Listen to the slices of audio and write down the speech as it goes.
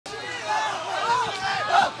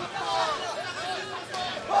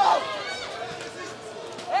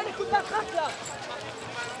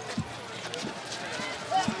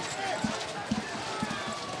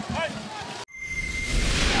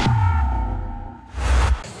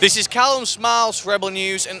This is Callum Smiles for Rebel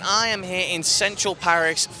News, and I am here in central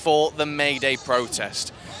Paris for the May Day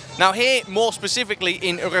protest. Now here, more specifically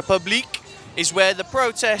in République, is where the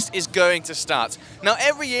protest is going to start. Now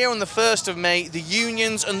every year on the 1st of May, the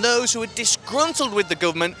unions and those who are disgruntled with the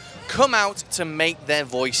government come out to make their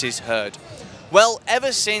voices heard. Well,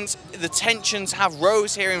 ever since the tensions have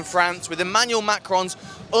rose here in France with Emmanuel Macron's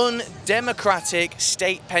undemocratic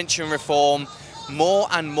state pension reform, more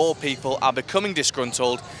and more people are becoming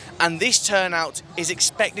disgruntled, and this turnout is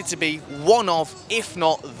expected to be one of, if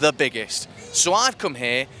not the biggest. So I've come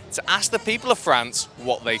here to ask the people of France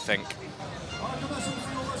what they think.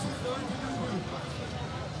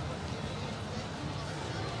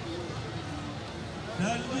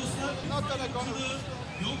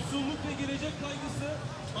 Yoksulluk ve gelecek kaygısı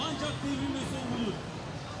ancak devrimle son bulur.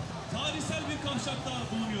 Tarihsel bir kavşakta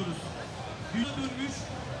bulunuyoruz. Dünya dönmüş,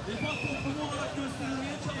 refah toplumu olarak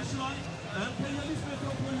gösterilmeye çalışılan emperyalist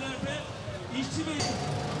metropollerde işçi ve...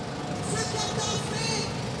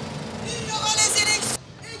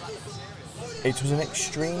 It was an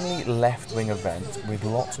extremely left-wing event with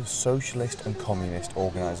lots of socialist and communist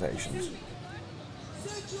organisations.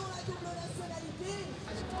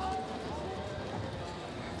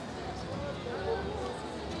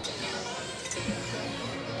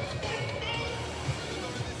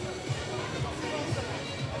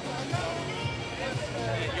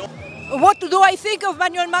 What do I think of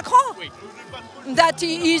Emmanuel Macron? That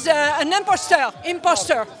he is an imposter.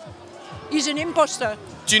 He's an imposter.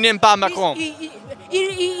 Tu n'aimes pas Macron?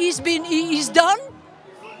 He's done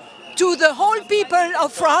to the whole people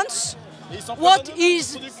of France what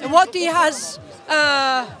he has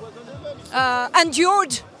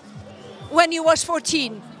endured when he was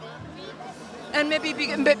 14, and maybe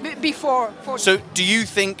before 14. So do you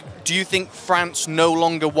think France no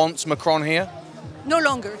longer wants Macron here? No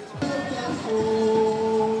longer.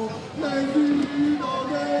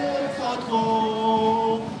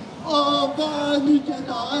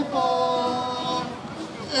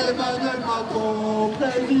 Emmanuel Macron,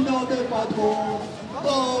 président des patrons,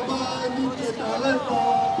 on va niquer ta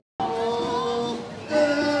réforme.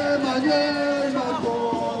 Emmanuel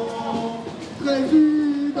Macron,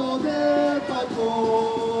 président des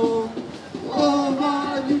patrons, on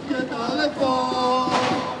va niquer ta réforme.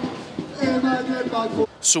 Emmanuel Macron.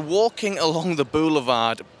 So walking along the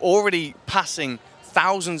boulevard, already passing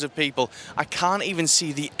thousands of people, I can't even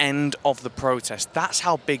see the end of the protest. That's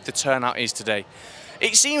how big the turnout is today.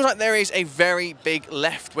 It seems like there is a very big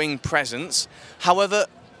left-wing presence. However,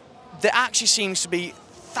 there actually seems to be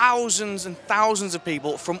thousands and thousands of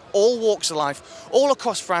people from all walks of life, all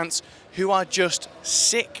across France, who are just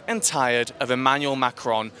sick and tired of Emmanuel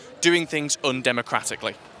Macron doing things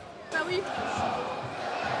undemocratically.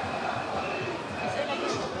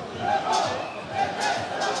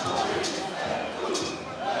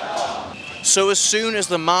 So as soon as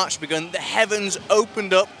the march began, the heavens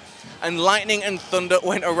opened up and lightning and thunder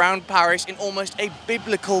went around Paris in almost a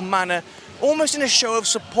biblical manner, almost in a show of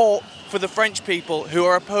support for the French people who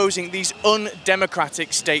are opposing these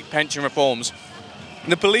undemocratic state pension reforms.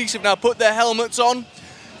 The police have now put their helmets on,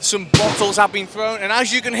 some bottles have been thrown, and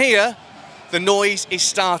as you can hear, the noise is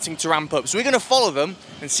starting to ramp up. So we're going to follow them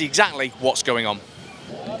and see exactly what's going on.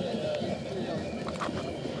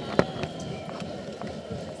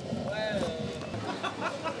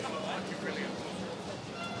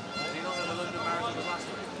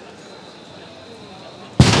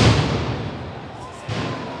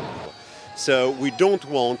 So we don't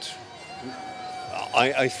want,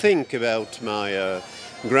 I think about my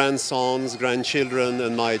grandsons, grandchildren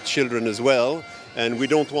and my children as well, and we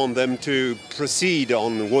don't want them to proceed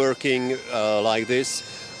on working like this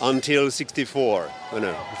until 64.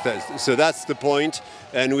 So that's the point,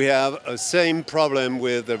 and we have a same problem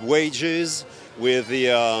with the wages, with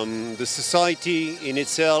the society in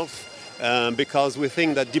itself, because we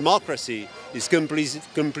think that democracy is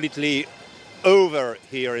completely over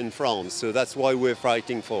here in France, so that's why we're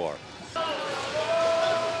fighting for.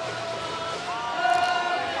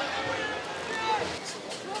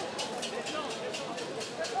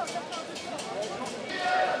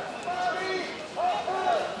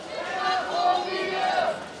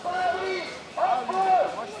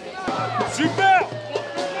 Super!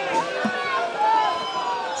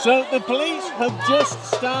 So the police have just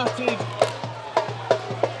started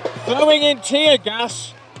throwing in tear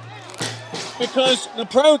gas because the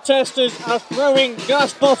protesters are throwing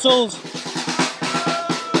glass bottles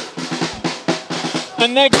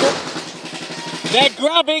and they're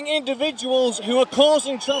grabbing individuals who are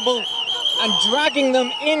causing trouble and dragging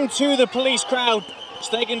them into the police crowd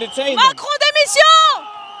so they can detain them. Macron démission!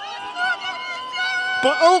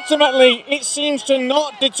 But ultimately, it seems to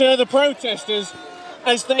not deter the protesters,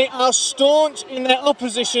 as they are staunch in their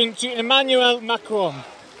opposition to Emmanuel Macron.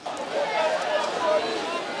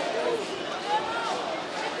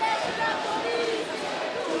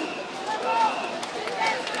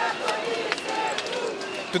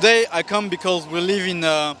 Today I come because we live in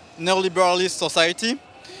a neoliberalist society,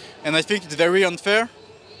 and I think it's very unfair.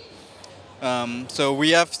 So we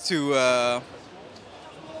have to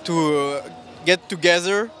get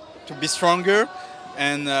together, to be stronger,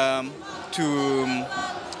 and to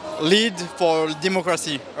lead for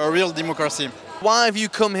democracy, a real democracy. Why have you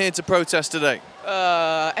come here to protest today?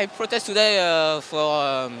 I protest today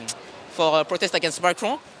for a protest against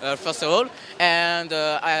Macron, first of all, and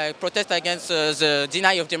I protest against the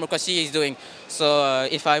denial of democracy he's doing. So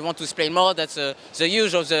if I want to explain more, that's the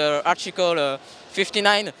use of the Article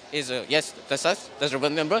 59 is, yes, that's us, that's the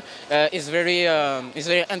one number, is very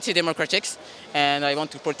anti-democratic, and I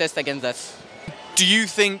want to protest against that. Do you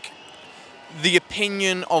think the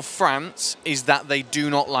opinion of France is that they do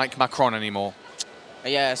not like Macron anymore?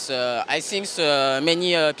 Yes, I think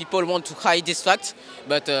many people want to hide this fact,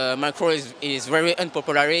 but Macron is very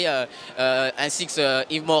unpopular. I think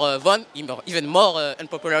even more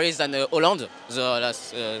unpopular than Hollande,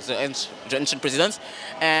 the ancient president,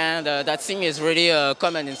 and that thing is really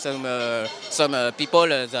common in some people.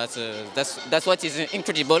 That's what is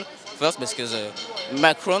incredible. First, because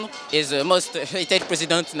Macron is the most hated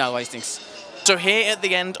president now, I think. So here at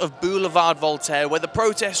the end of Boulevard Voltaire, where the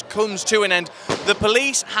protest comes to an end, the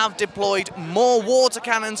police have deployed more water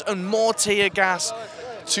cannons and more tear gas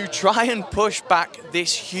to try and push back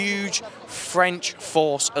this huge French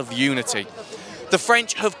force of unity. The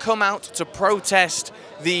French have come out to protest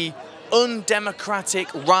the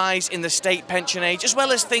undemocratic rise in the state pension age, as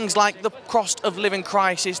well as things like the cost of living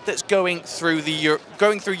crisis that's going through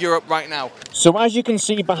Europe right now. So as you can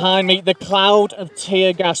see behind me, the cloud of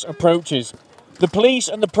tear gas approaches. The police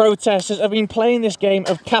and the protesters have been playing this game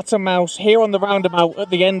of cat and mouse here on the roundabout at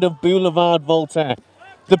the end of Boulevard Voltaire.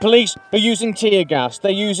 The police are using tear gas, they're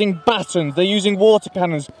using batons, they're using water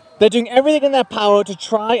cannons. They're doing everything in their power to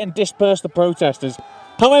try and disperse the protesters.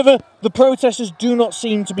 However, the protesters do not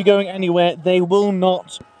seem to be going anywhere. They will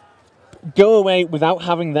not go away without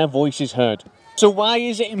having their voices heard. So why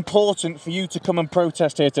is it important for you to come and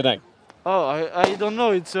protest here today? Oh, I don't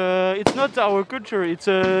know. It's not our culture. It's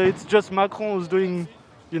just Macron who's doing,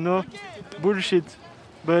 you know, bullshit.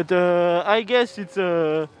 But I guess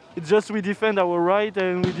it's just we defend our right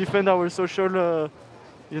and we defend our social,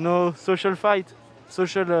 you know, social fight.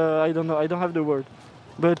 Social. I don't know. I don't have the word.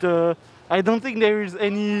 But I don't think there is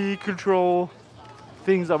any cultural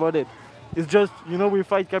things about it. It's just, you know, we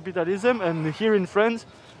fight capitalism, and here in France,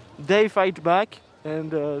 they fight back,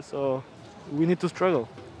 and so we need to struggle.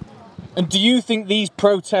 And do you think these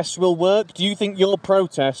protests will work? Do you think your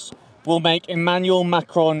protests will make Emmanuel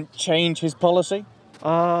Macron change his policy?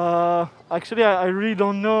 Actually, I really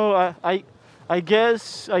don't know. I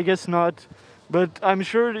guess not. But I'm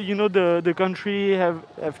sure, you know, the country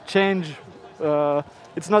have changed.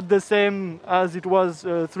 It's not the same as it was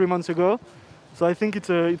 3 months ago. So I think it's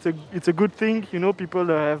a good thing. You know, people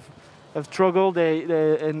have struggled,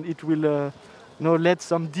 and it will. You know, let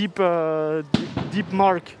some deep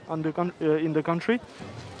mark on in the country.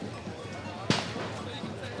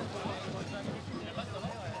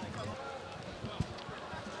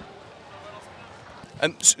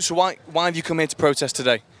 So why have you come here to protest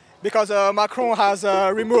today? Because Macron has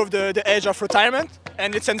removed the age of retirement,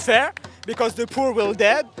 and it's unfair because the poor will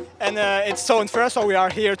dead, and it's so unfair. So we are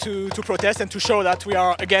here to protest and to show that we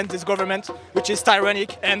are against this government, which is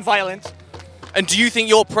tyrannic and violent. And do you think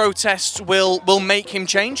your protests will make him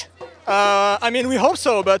change? I mean, we hope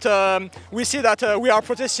so, but we see that we are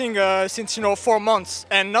protesting since, you know, 4 months,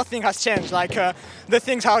 and nothing has changed. Like the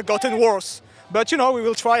things have gotten worse. But you know, we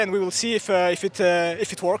will try and we will see if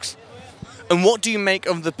it works. And what do you make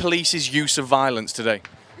of the police's use of violence today?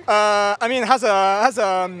 I mean,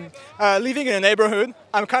 living in a neighborhood,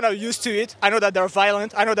 I'm kind of used to it. I know that they're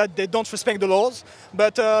violent. I know that they don't respect the laws.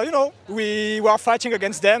 But, you know, we are fighting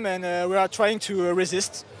against them, and we are trying to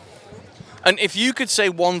resist. And if you could say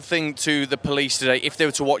one thing to the police today, if they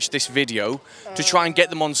were to watch this video, to try and get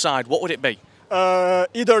them on side, what would it be?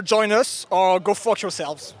 Either join us or go fuck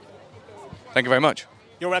yourselves. Thank you very much.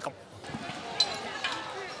 You're welcome.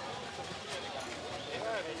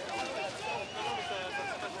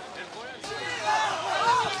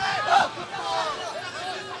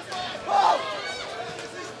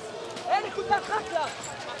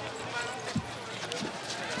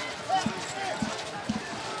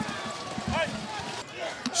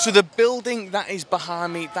 So the building that is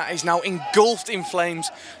behind me, that is now engulfed in flames,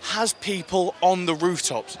 has people on the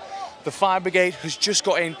rooftops. The fire brigade has just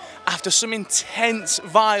got in after some intense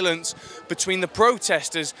violence between the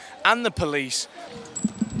protesters and the police.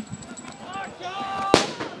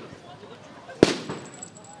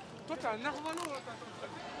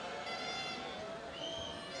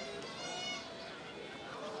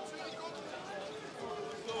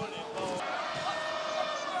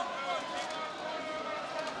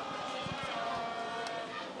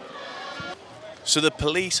 So the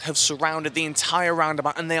police have surrounded the entire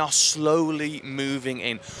roundabout and they are slowly moving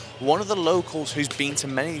in. One of the locals who's been to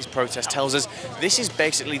many of these protests tells us this is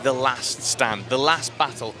basically the last stand, the last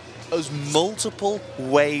battle, as multiple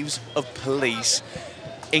waves of police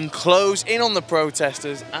enclose in on the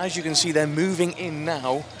protesters. As you can see, they're moving in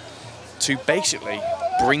now to basically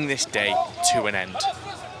bring this day to an end.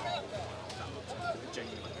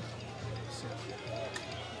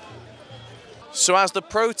 So as the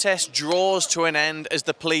protest draws to an end, as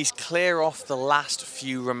the police clear off the last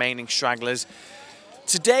few remaining stragglers,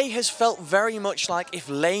 today has felt very much like if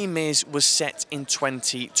Les Mis was set in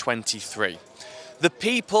 2023. The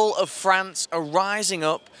people of France are rising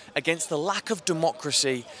up against the lack of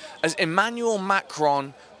democracy as Emmanuel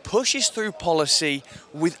Macron pushes through policy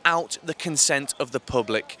without the consent of the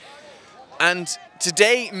public. And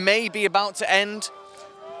today may be about to end,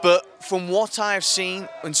 but from what I've seen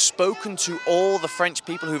and spoken to all the French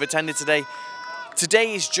people who've attended today,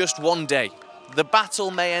 today is just one day. The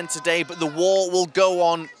battle may end today, but the war will go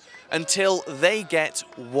on until they get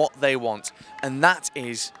what they want, and that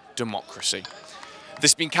is democracy.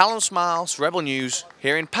 This has been Callum Smiles, Rebel News,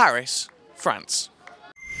 here in Paris, France.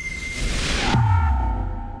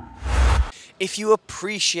 If you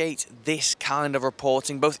appreciate this kind of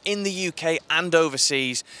reporting, both in the UK and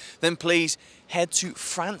overseas, then please head to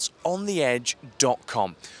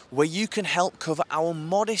franceontheedge.com, where you can help cover our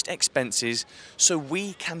modest expenses so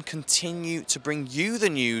we can continue to bring you the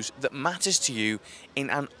news that matters to you in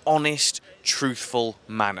an honest, truthful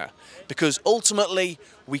manner. Because ultimately,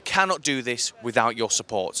 we cannot do this without your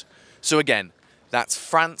support. So again, that's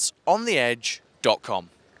franceontheedge.com.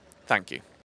 Thank you.